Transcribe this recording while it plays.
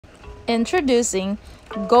Introducing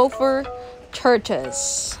Gopher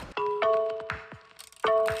Tortoise.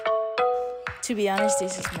 To be honest,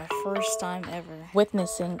 this is my first time ever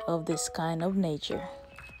witnessing of this kind of nature.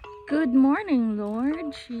 Good morning,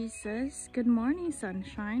 Lord Jesus. Good morning,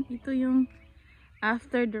 sunshine. Ito yung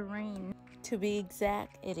after the rain. To be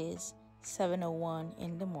exact, it is 7:01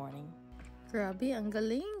 in the morning. Grabe, ang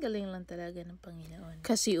galing lang talaga ng Panginoon.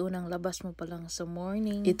 Kasi unang labas mo pa lang sa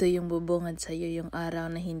morning, ito yung bubungad sa'yo yung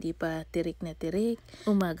araw na hindi pa tirik na tirik.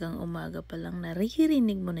 Umagang-umaga pa lang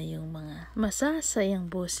naririnig mo na yung mga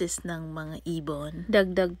masasayang boses ng mga ibon.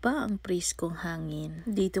 Dagdag pa ang priskong hangin.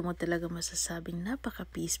 Dito mo talaga masasabing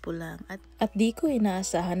napaka-peaceful lang. At di ko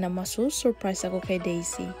inaasahan na masusurprise ako kay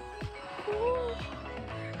Daisy. Oh,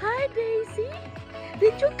 hi Daisy!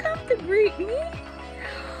 Did you come to greet me?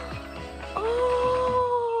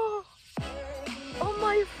 Oh,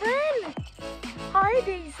 my friend. Hi,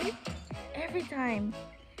 Daisy. Every time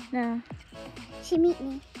na she meet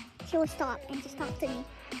me, she will stop and just talk to me.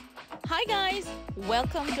 Hi guys,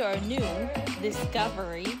 welcome to our new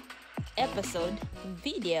discovery episode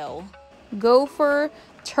video. Gopher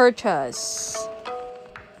Tortoise.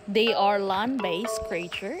 They are land-based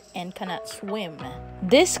creature and cannot swim.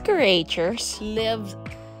 These creatures live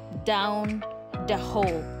down the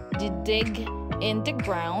hole. They dig in the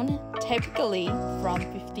ground, typically from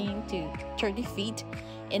 15 to 30 feet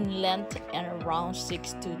in length and around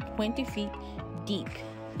 6 to 20 feet deep.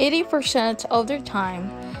 80% of their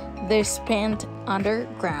time they spend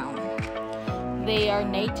underground. They are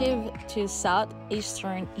native to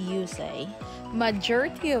southeastern USA.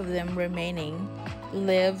 Majority of them remaining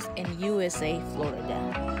live in USA, Florida.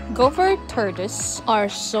 Gopher tortoises are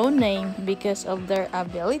so named because of their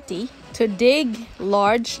ability to dig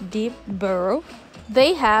large, deep burrow.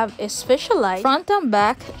 They have a specialized front and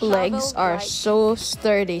back legs are so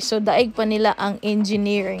sturdy. So daig pa nila ang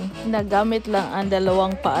engineering. Nagamit lang ang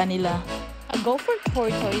dalawang paa nila. A gopher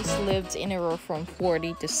tortoise lives anywhere from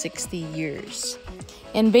 40 to 60 years.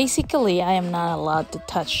 And basically, I am not allowed to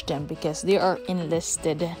touch them because they are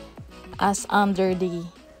enlisted as under the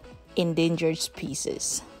endangered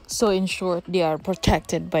species. So in short, they are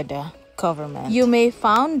protected by the government. You may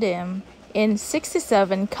find them in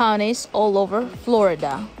 67 counties all over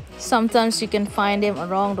Florida. Sometimes you can find them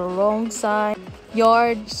along the roadside,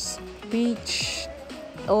 yards, beach,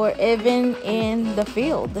 or even in the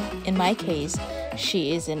field. In my case,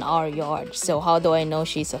 she is in our yard. So how do I know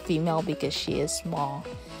she's a female? Because she is small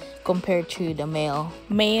compared to the male.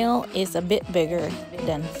 Male is a bit bigger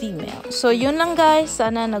than female. So yun lang guys,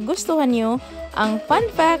 sana nagustuhan nyo ang fun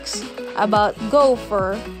facts about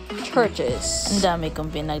gopher tortoise. Ang dami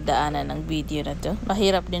kong pinagdaanan ng video na to.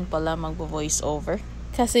 Mahirap din pala mag-voice over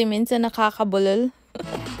kasi minsan nakakabulol.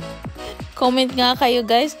 Comment nga kayo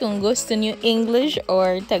guys kung gusto nyo English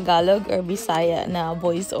or Tagalog or Bisaya na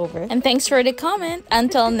voice over. And thanks for the comment.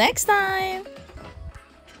 Until next time!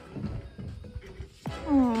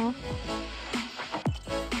 Aww.